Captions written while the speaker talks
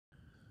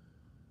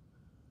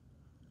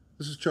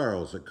This is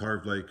Charles at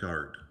Carved Lake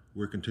Art.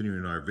 We're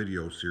continuing our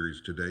video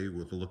series today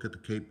with a look at the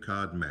Cape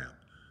Cod map.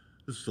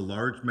 This is a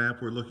large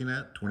map we're looking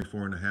at,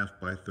 24.5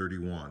 by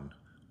 31.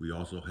 We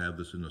also have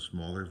this in a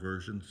smaller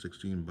version,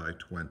 16 by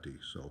 20.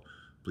 So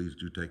please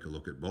do take a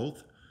look at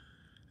both.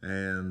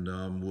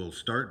 And we'll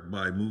start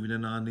by moving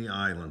in on the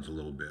islands a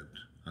little bit.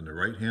 On the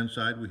right hand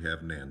side we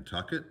have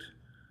Nantucket,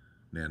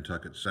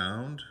 Nantucket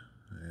Sound,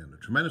 and a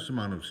tremendous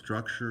amount of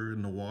structure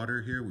in the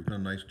water here. We've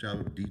done a nice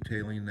job of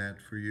detailing that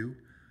for you.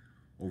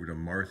 Over to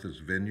Martha's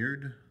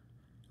Vineyard,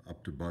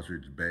 up to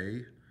Buzzards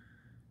Bay.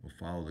 We'll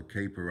follow the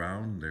Cape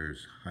around.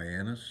 There's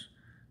Hyannis.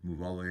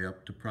 Move all the way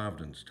up to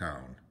Providence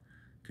Town,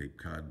 Cape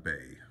Cod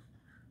Bay.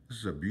 This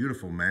is a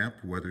beautiful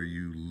map, whether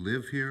you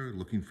live here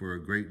looking for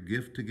a great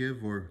gift to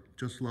give or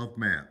just love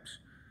maps.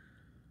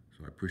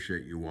 So I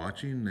appreciate you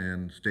watching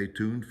and stay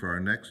tuned for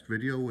our next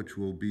video, which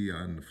will be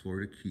on the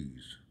Florida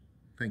Keys.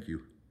 Thank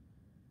you.